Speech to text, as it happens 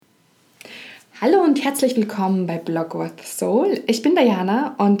Hallo und herzlich willkommen bei blogwithsoul. Ich bin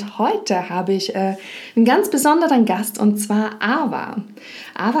Diana und heute habe ich einen ganz besonderen Gast und zwar Ava.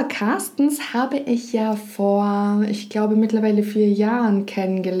 Ava Carstens habe ich ja vor, ich glaube mittlerweile 4 Jahren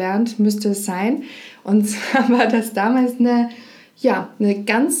kennengelernt, müsste es sein. Und zwar war das damals eine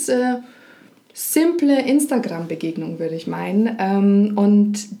ganz simple Instagram-Begegnung, würde ich meinen.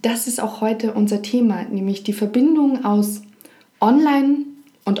 Und das ist auch heute unser Thema, nämlich die Verbindung aus Online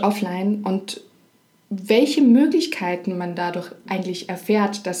und Offline und welche Möglichkeiten man dadurch eigentlich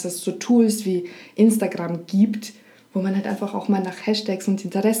erfährt, dass es so Tools wie Instagram gibt, wo man halt einfach auch mal nach Hashtags und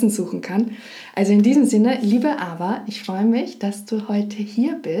Interessen suchen kann. Also in diesem Sinne, liebe Ava, ich freue mich, dass du heute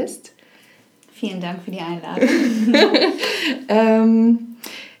hier bist. Vielen Dank für die Einladung.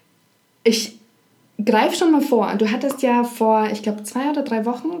 Ich greife schon mal vor. Du hattest ja vor, ich glaube 2 oder 3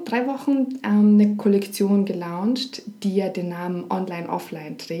 Wochen eine Kollektion gelauncht, die ja den Namen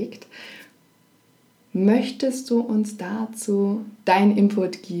Online-Offline trägt. Möchtest du uns dazu deinen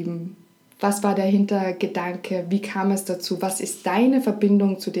Input geben? Was war der Hintergedanke? Wie kam es dazu? Was ist deine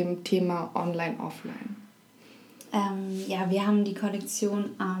Verbindung zu dem Thema Online-Offline? Wir haben die Kollektion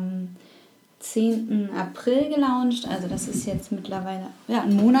am 10. April gelauncht. Also das ist jetzt mittlerweile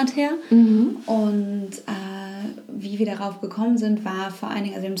einen Monat her. Mhm. Und wie wir darauf gekommen sind, war vor allen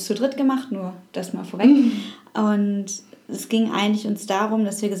Dingen, also wir haben es zu dritt gemacht, nur das mal vorweg. Mhm. Und es ging eigentlich uns darum,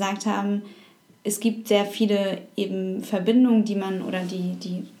 dass wir gesagt haben, es gibt sehr viele eben Verbindungen, die man, oder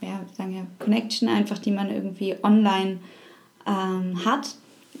Connection einfach, die man irgendwie online hat.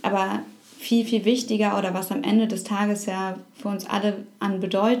 Aber viel, viel wichtiger oder was am Ende des Tages ja für uns alle an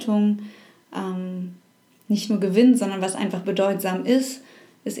Bedeutung nicht nur gewinnt, sondern was einfach bedeutsam ist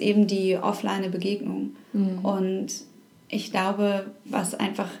eben die offline Begegnung. Mhm. Und ich glaube,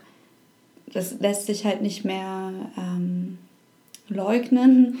 das lässt sich halt nicht mehr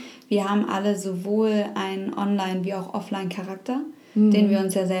leugnen. Wir haben alle sowohl einen Online- wie auch Offline-Charakter, den wir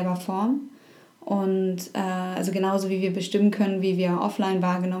uns ja selber formen. Und also genauso wie wir bestimmen können, wie wir offline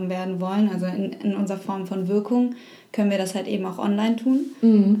wahrgenommen werden wollen, also in unserer Form von Wirkung, können wir das halt eben auch online tun.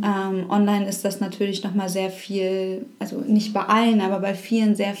 Mhm. Online ist das natürlich nochmal sehr viel, also nicht bei allen, aber bei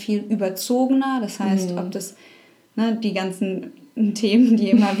vielen sehr viel überzogener. Das heißt, ob das die ganzen Themen, die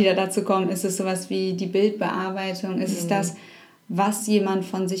immer wieder dazu kommen, ist es sowas wie die Bildbearbeitung, ist es das, was jemand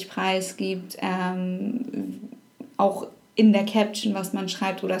von sich preisgibt, auch in der Caption, was man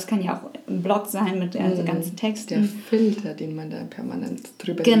schreibt, oder es kann ja auch ein Blog sein mit also ganzen Texten. Der Filter, den man da permanent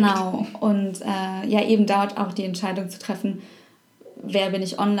drüber legt. Genau, und eben dort auch die Entscheidung zu treffen, wer bin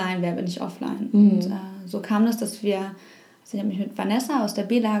ich online, wer bin ich offline. Mhm. Und so kam das, dass ich habe mich mit Vanessa aus der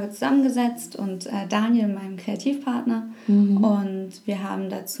B-Lage zusammengesetzt und Daniel, meinem Kreativpartner, und wir haben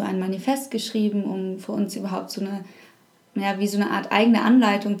dazu ein Manifest geschrieben, um für uns überhaupt so eine Art eigene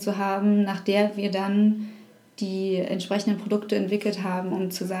Anleitung zu haben, nach der wir dann die entsprechenden Produkte entwickelt haben,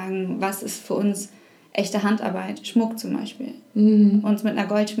 um zu sagen, was ist für uns echte Handarbeit, Schmuck zum Beispiel. Mhm. Uns mit einer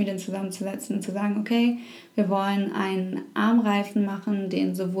Goldschmiedin zusammenzusetzen und zu sagen, okay, wir wollen einen Armreifen machen,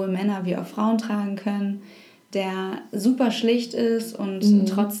 den sowohl Männer wie auch Frauen tragen können, der super schlicht ist und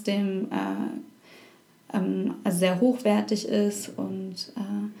trotzdem sehr hochwertig ist und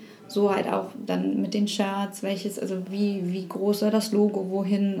so halt auch dann mit den Shirts, wie groß soll das Logo,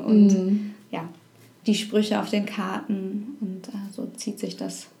 wohin und die Sprüche auf den Karten, und so zieht sich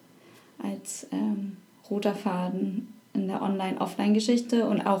das als roter Faden in der Online-Offline-Geschichte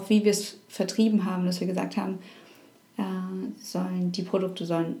und auch wie wir es vertrieben haben, dass wir gesagt haben, die Produkte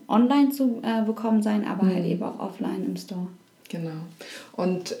sollen online zu bekommen sein, aber halt eben auch offline im Store. Genau.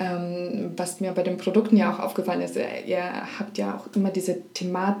 Und was mir bei den Produkten ja auch aufgefallen ist, ihr habt ja auch immer diese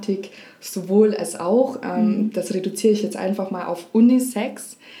Thematik sowohl als auch, das reduziere ich jetzt einfach mal auf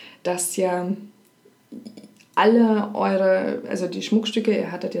Unisex, dass ja alle also die Schmuckstücke,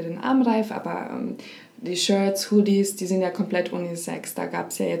 ihr hattet ja den Armreif, aber die Shirts, Hoodies, die sind ja komplett unisex. Da gab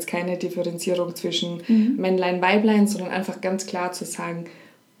es ja jetzt keine Differenzierung zwischen Männlein, Weiblein, sondern einfach ganz klar zu sagen,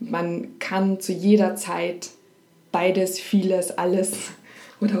 man kann zu jeder Zeit beides, vieles, alles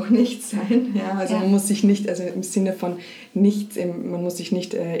oder auch nichts sein. Ja, also man muss sich nicht, also im Sinne von nichts, man muss sich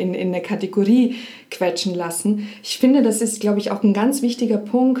nicht in eine Kategorie quetschen lassen. Ich finde, das ist, glaube ich, auch ein ganz wichtiger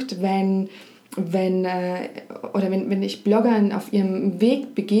Punkt, wenn ich Bloggern auf ihrem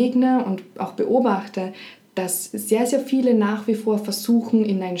Weg begegne und auch beobachte, dass sehr, sehr viele nach wie vor versuchen,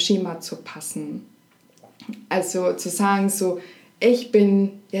 in ein Schema zu passen. Also zu sagen so, ich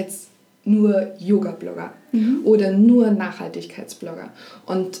bin jetzt nur Yoga-Blogger oder nur Nachhaltigkeitsblogger.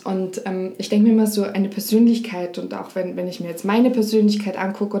 Und ich denke mir immer so, eine Persönlichkeit, und auch wenn ich mir jetzt meine Persönlichkeit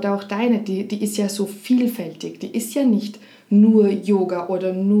angucke oder auch deine, die ist ja so vielfältig, die ist ja nicht nur Yoga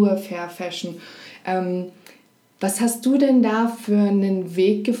oder nur Fair Fashion. Was hast du denn da für einen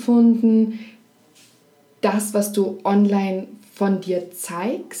Weg gefunden, das, was du online von dir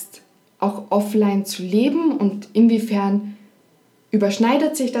zeigst, auch offline zu leben, und inwiefern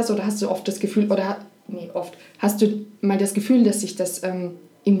überschneidet sich das, oder hast du oft das Gefühl, hast du mal das Gefühl, dass sich das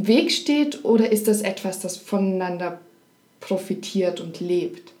im Weg steht, oder ist das etwas, das voneinander profitiert und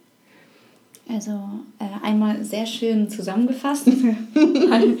lebt? Also einmal sehr schön zusammengefasst,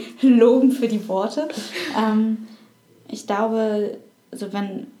 Loben für die Worte. Ich glaube,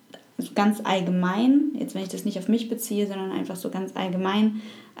 ganz allgemein, jetzt wenn ich das nicht auf mich beziehe, sondern einfach so ganz allgemein,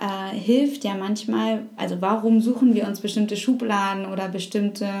 hilft ja manchmal, also warum suchen wir uns bestimmte Schubladen oder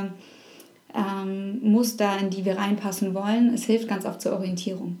bestimmte Muster, in die wir reinpassen wollen? Es hilft ganz oft zur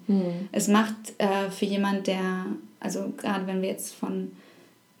Orientierung. Es macht für jemand, also gerade wenn wir jetzt von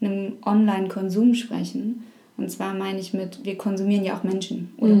einem Online-Konsum sprechen, und zwar meine ich wir konsumieren ja auch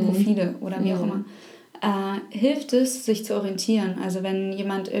Menschen oder Profile oder wie auch immer, hilft es, sich zu orientieren. Also wenn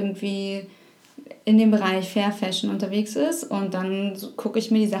jemand irgendwie in dem Bereich Fair Fashion unterwegs ist und dann gucke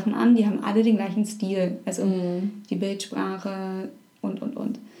ich mir die Sachen an, die haben alle den gleichen Stil, also die Bildsprache und.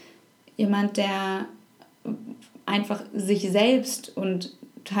 Jemand, der einfach sich selbst und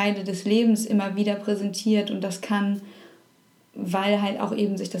Teile des Lebens immer wieder präsentiert, und das kann, weil halt auch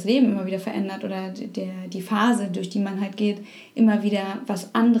eben sich das Leben immer wieder verändert oder die Phase, durch die man halt geht, immer wieder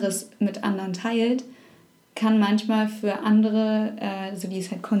was anderes mit anderen teilt, kann manchmal für andere, so die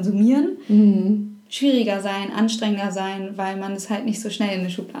es halt konsumieren, schwieriger sein, anstrengender sein, weil man es halt nicht so schnell in eine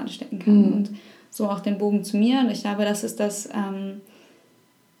Schublade stecken kann. Und so auch den Bogen zu mir. Und ich glaube, das ist das,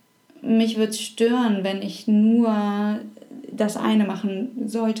 mich würde es stören, wenn ich nur das eine machen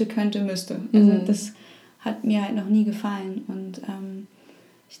sollte, könnte, müsste. Also das hat mir halt noch nie gefallen. Und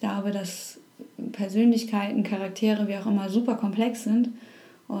ich glaube, dass Persönlichkeiten, Charaktere, wie auch immer, super komplex sind.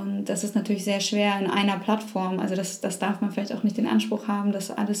 Und das ist natürlich sehr schwer in einer Plattform. Also das darf man vielleicht auch nicht den Anspruch haben,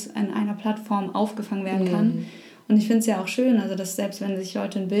 dass alles in einer Plattform aufgefangen werden kann. Und ich finde es ja auch schön, also dass selbst wenn sich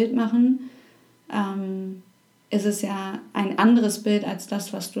Leute ein Bild machen, ist es ja ein anderes Bild als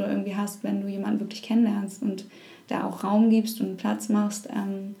das, was du irgendwie hast, wenn du jemanden wirklich kennenlernst und da auch Raum gibst und Platz machst,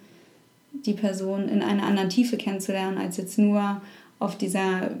 die Person in einer anderen Tiefe kennenzulernen, als jetzt nur auf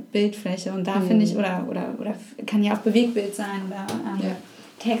dieser Bildfläche. Und da finde ich, oder kann ja auch Bewegtbild sein oder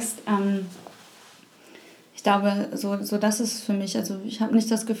Text. Ich glaube, so das ist für mich, also ich habe nicht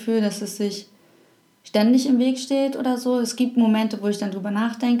das Gefühl, dass es sich ständig im Weg steht oder so. Es gibt Momente, wo ich dann drüber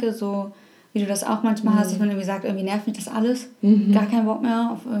nachdenke, so wie du das auch manchmal hast, dass man irgendwie sagt, irgendwie nervt mich das alles, gar keinen Bock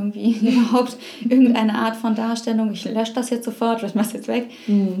mehr auf irgendwie überhaupt irgendeine Art von Darstellung, ich lösche das jetzt sofort, oder ich mache es jetzt weg.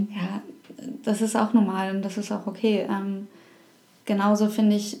 Ja, das ist auch normal und das ist auch okay. Genauso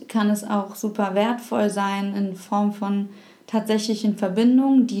finde ich, kann es auch super wertvoll sein in Form von tatsächlichen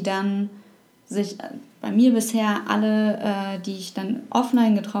Verbindungen, die dann sich bei mir bisher alle, die ich dann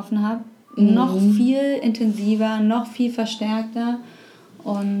offline getroffen habe, noch viel intensiver, noch viel verstärkter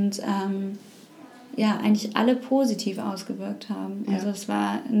und eigentlich alle positiv ausgewirkt haben. Ja. Also es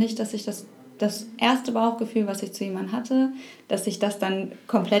war nicht, dass ich das erste Bauchgefühl, was ich zu jemandem hatte, dass sich das dann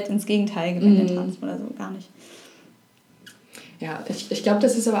komplett ins Gegenteil gewendet hat oder so, gar nicht. Ja, ich glaube,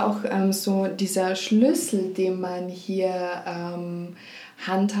 das ist aber auch so dieser Schlüssel, den man hier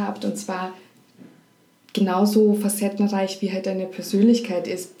handhabt, und zwar genauso facettenreich wie halt deine Persönlichkeit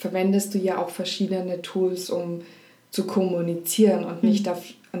ist, verwendest du ja auch verschiedene Tools, um zu kommunizieren, und nicht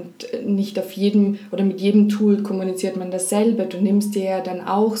auf jedem oder mit jedem Tool kommuniziert man dasselbe. Du nimmst dir ja dann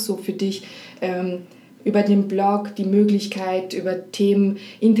auch so für dich über den Blog die Möglichkeit, über Themen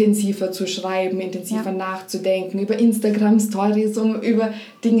intensiver zu schreiben, intensiver nachzudenken, über Instagram-Stories, um über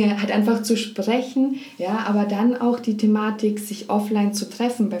Dinge halt einfach zu sprechen, ja, aber dann auch die Thematik, sich offline zu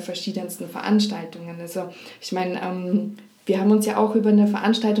treffen bei verschiedensten Veranstaltungen. Also ich meine, wir haben uns ja auch über eine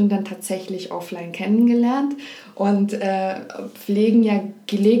Veranstaltung dann tatsächlich offline kennengelernt und pflegen ja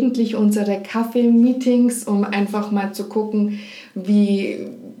gelegentlich unsere Kaffee-Meetings, um einfach mal zu gucken, wie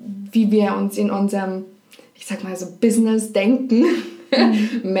wir uns in unserem, ich sag mal so, Business-Denken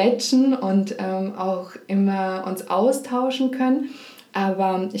matchen und auch immer uns austauschen können.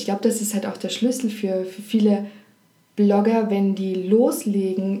 Aber ich glaube, das ist halt auch der Schlüssel für viele Blogger, wenn die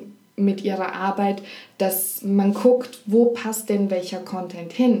loslegen mit ihrer Arbeit, dass man guckt, wo passt denn welcher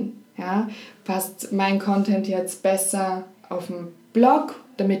Content hin. Ja? Passt mein Content jetzt besser auf dem Blog,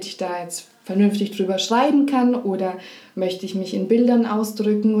 damit ich da jetzt vernünftig drüber schreiben kann, oder möchte ich mich in Bildern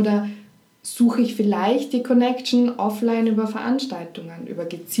ausdrücken, oder suche ich vielleicht die Connection offline über Veranstaltungen, über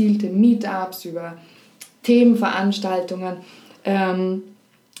gezielte Meetups, über Themenveranstaltungen.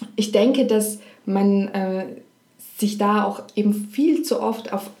 Ich denke, dass man sich da auch eben viel zu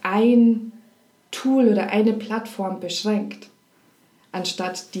oft auf ein Tool oder eine Plattform beschränkt,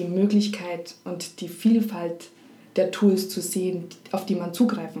 anstatt die Möglichkeit und die Vielfalt der Tools zu sehen, auf die man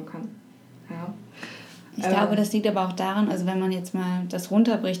zugreifen kann. Ja. Ich glaube, das liegt aber auch daran, also wenn man jetzt mal das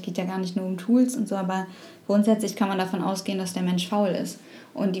runterbricht, geht ja gar nicht nur um Tools und so, aber grundsätzlich kann man davon ausgehen, dass der Mensch faul ist.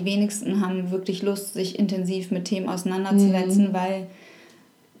 Und die wenigsten haben wirklich Lust, sich intensiv mit Themen auseinanderzusetzen, weil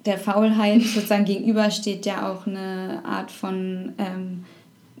der Faulheit sozusagen gegenübersteht ja auch eine Art von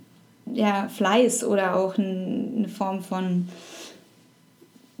Fleiß oder auch eine Form von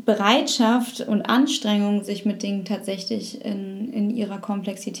Bereitschaft und Anstrengung, sich mit Dingen tatsächlich in ihrer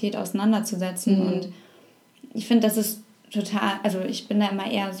Komplexität auseinanderzusetzen. Und ich finde, das ist total, also ich bin da immer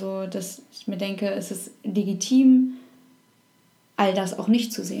eher so, dass ich mir denke, es ist legitim, all das auch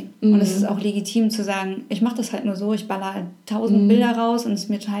nicht zu sehen. Und es ist auch legitim zu sagen, ich mache das halt nur so, ich baller 1000 Bilder raus und es ist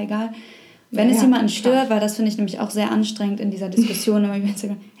mir total egal. Wenn es jemanden stört, weil das finde ich nämlich auch sehr anstrengend in dieser Diskussion, immer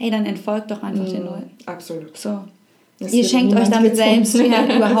hey, dann entfolgt doch einfach den Leuten. Absolut. So. Ihr schenkt euch damit selbst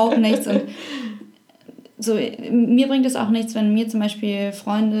überhaupt nichts. Und so, mir bringt es auch nichts, wenn mir zum Beispiel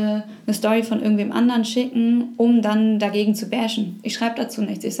Freunde eine Story von irgendwem anderen schicken, um dann dagegen zu bashen. Ich schreibe dazu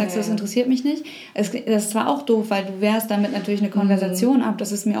nichts. Ich sage so, das interessiert mich nicht. Das ist zwar auch doof, weil du wehrst damit natürlich eine Konversation ab,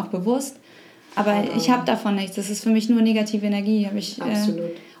 das ist mir auch bewusst. Aber ich habe davon nichts. Das ist für mich nur negative Energie. Absolut.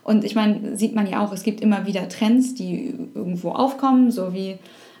 Und ich meine, sieht man ja auch, es gibt immer wieder Trends, die irgendwo aufkommen, so wie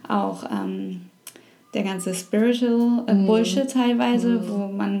auch der ganze Spiritual Bullshit teilweise, wo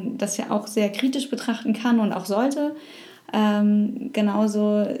man das ja auch sehr kritisch betrachten kann und auch sollte.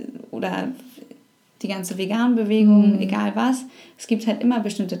 Genauso, oder die ganze Vegan-Bewegung, egal was. Es gibt halt immer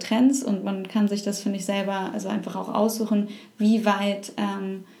bestimmte Trends und man kann sich das, finde ich, selber also einfach auch aussuchen, wie weit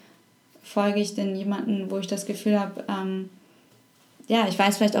folge ich denn jemanden, wo ich das Gefühl habe, ich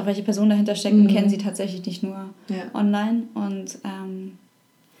weiß vielleicht auch, welche Person dahinter steckt und kenne sie tatsächlich nicht nur online. Und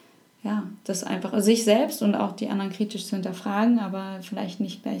das einfach sich selbst und auch die anderen kritisch zu hinterfragen, aber vielleicht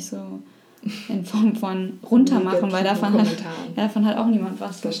nicht gleich so in Form von runtermachen, weil davon hat auch niemand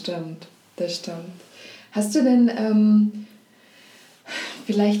was. Das stimmt. Hast du denn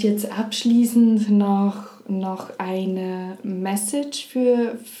vielleicht jetzt abschließend noch eine Message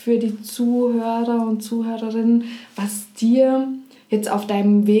für die Zuhörer und Zuhörerinnen, was dir jetzt auf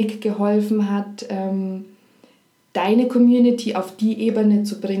deinem Weg geholfen hat, deine Community auf die Ebene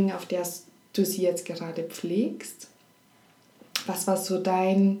zu bringen, auf der du sie jetzt gerade pflegst? Was war so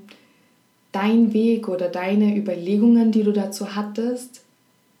dein Weg oder deine Überlegungen, die du dazu hattest?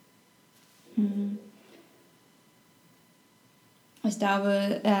 Ich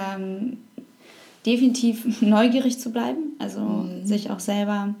glaube, definitiv neugierig zu bleiben, also sich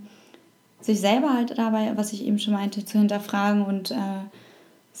selber halt dabei, was ich eben schon meinte, zu hinterfragen und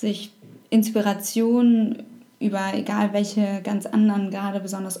sich Inspiration über egal welche ganz anderen, gerade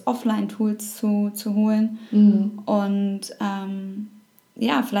besonders Offline-Tools zu holen und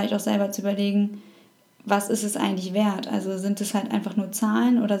vielleicht auch selber zu überlegen, was ist es eigentlich wert? Also sind es halt einfach nur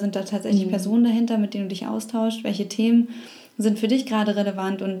Zahlen oder sind da tatsächlich Personen dahinter, mit denen du dich austauschst? Welche Themen sind für dich gerade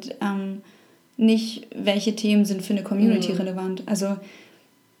relevant und nicht, welche Themen sind für eine Community relevant? Also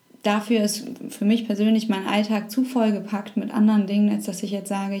dafür ist für mich persönlich mein Alltag zu vollgepackt mit anderen Dingen, als dass ich jetzt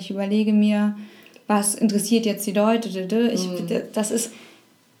sage, ich überlege mir, was interessiert jetzt die Leute? Das ist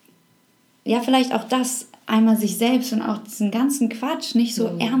ja vielleicht auch das, einmal sich selbst und auch diesen ganzen Quatsch nicht so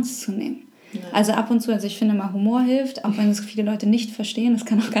ernst zu nehmen. Ja. Also ab und zu, ich finde mal, Humor hilft, auch wenn es viele Leute nicht verstehen. Das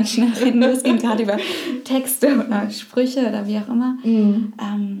kann auch ganz schnell losgehen, gerade über Texte oder Sprüche oder wie auch immer.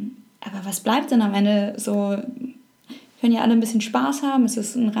 Aber was bleibt denn am Ende so? Können ja alle ein bisschen Spaß haben, es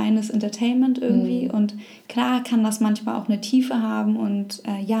ist ein reines Entertainment irgendwie und klar kann das manchmal auch eine Tiefe haben und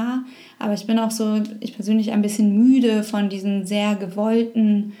aber ich bin auch so, ich persönlich ein bisschen müde von diesem sehr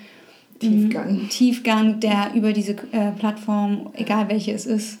gewollten Tiefgang, der über diese Plattform, egal welche es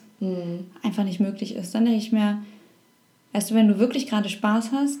ist, einfach nicht möglich ist. Dann denke ich mir, weißt du, wenn du wirklich gerade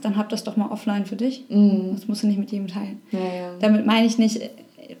Spaß hast, dann hab das doch mal offline für dich. Das musst du nicht mit jedem teilen. Ja. Damit meine ich nicht,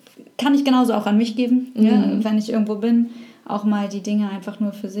 kann ich genauso auch an mich geben, wenn ich irgendwo bin, auch mal die Dinge einfach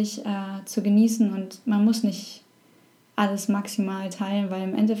nur für sich zu genießen und man muss nicht alles maximal teilen, weil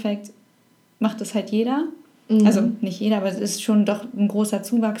im Endeffekt macht das halt jeder, also nicht jeder, aber es ist schon doch ein großer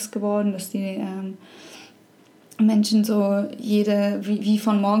Zuwachs geworden, dass die Menschen so wie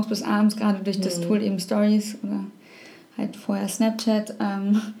von morgens bis abends, gerade durch das Tool eben Stories oder halt vorher Snapchat,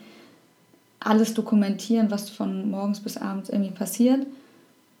 alles dokumentieren, was von morgens bis abends irgendwie passiert.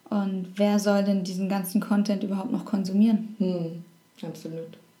 Und wer soll denn diesen ganzen Content überhaupt noch konsumieren?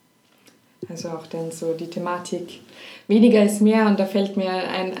 Absolut. Also auch dann so die Thematik weniger ist mehr, und da fällt mir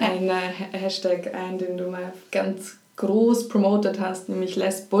ein Hashtag ein, den du mal ganz groß promotet hast, nämlich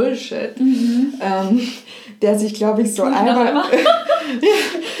Less Bullshit, der sich, glaube ich, so einfach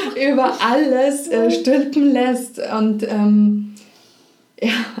über alles stülpen lässt und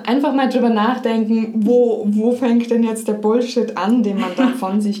einfach mal drüber nachdenken, wo fängt denn jetzt der Bullshit an, den man dann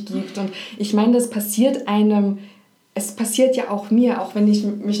von sich gibt. Und ich meine, das passiert einem, es passiert ja auch mir, auch wenn ich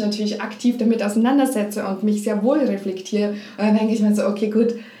mich natürlich aktiv damit auseinandersetze und mich sehr wohl reflektiere. Und dann denke ich mir so, okay,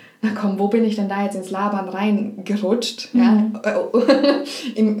 gut, na komm, wo bin ich denn da jetzt ins Labern reingerutscht? Ja?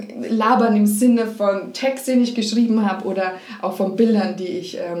 Im Labern im Sinne von Text, den ich geschrieben habe, oder auch von Bildern, die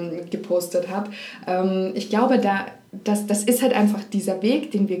ich gepostet habe. Ich glaube, das ist halt einfach dieser Weg,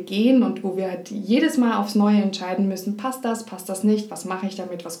 den wir gehen und wo wir halt jedes Mal aufs Neue entscheiden müssen, passt das nicht, was mache ich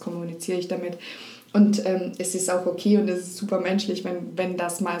damit, was kommuniziere ich damit. Und es ist auch okay und es ist super menschlich, wenn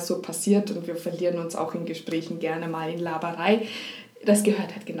das mal so passiert, und wir verlieren uns auch in Gesprächen gerne mal in Laberei. Das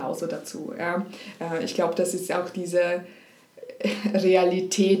gehört halt genauso dazu. Ja. Ich glaube, das ist auch diese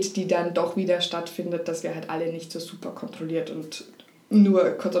Realität, die dann doch wieder stattfindet, dass wir halt alle nicht so super kontrolliert und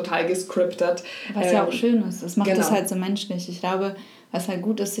nur total gescriptet. Was ja auch schön ist. Das macht das halt so menschlich. Ich glaube, was halt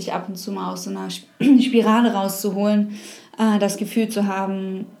gut ist, sich ab und zu mal aus so einer Spirale rauszuholen, das Gefühl zu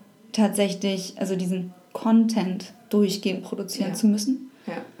haben, tatsächlich, also diesen Content durchgehend produzieren zu müssen,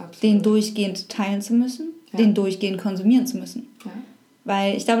 den durchgehend teilen zu müssen, den durchgehend konsumieren zu müssen. Ja.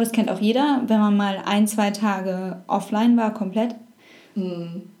 Weil ich glaube, das kennt auch jeder, wenn man mal 1-2 Tage offline war, komplett.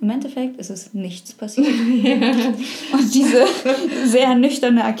 Im Endeffekt ist es nichts passiert. Und diese sehr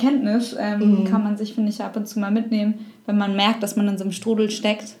nüchterne Erkenntnis kann man sich, finde ich, ab und zu mal mitnehmen, wenn man merkt, dass man in so einem Strudel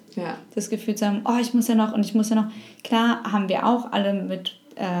steckt. Ja. Das Gefühl zu haben, ich muss ja noch. Klar haben wir auch alle mit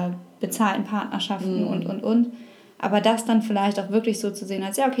bezahlten Partnerschaften und. Aber das dann vielleicht auch wirklich so zu sehen,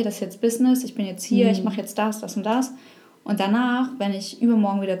 als okay, das ist jetzt Business, ich bin jetzt hier, ich mache jetzt das und das. Und danach, wenn ich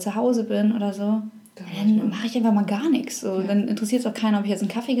übermorgen wieder zu Hause bin oder so, dann mache ich einfach mal gar nichts. So, dann interessiert es auch keiner, ob ich jetzt einen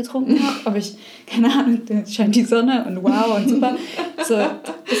Kaffee getrunken habe, ob ich, keine Ahnung, dann scheint die Sonne und wow und super. So,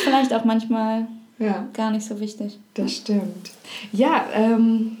 ist vielleicht auch manchmal gar nicht so wichtig. Das stimmt. Ja,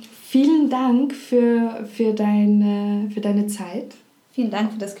 vielen Dank für deine Zeit. Vielen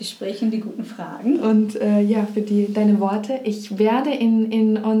Dank für das Gespräch und die guten Fragen. Und für deine Worte. Ich werde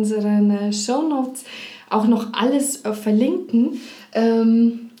in unseren Shownotes auch noch alles verlinken.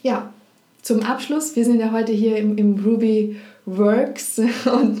 Zum Abschluss, wir sind ja heute hier im Ruby Works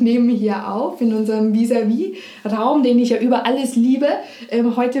und nehmen hier auf in unserem Vis-à-vis-Raum, den ich ja über alles liebe.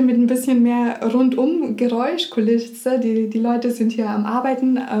 Heute mit ein bisschen mehr rundum Geräuschkulisse. Die Leute sind hier am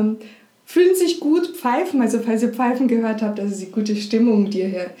Arbeiten, fühlen sich gut, pfeifen. Also falls ihr Pfeifen gehört habt, das ist die gute Stimmung, die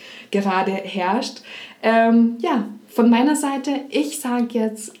hier gerade herrscht. Von meiner Seite, ich sage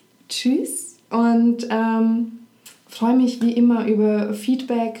jetzt Tschüss. Und freue mich wie immer über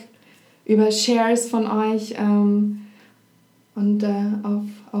Feedback, über Shares von euch und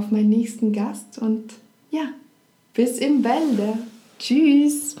auf meinen nächsten Gast. Und bis im Wälde.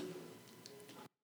 Tschüss.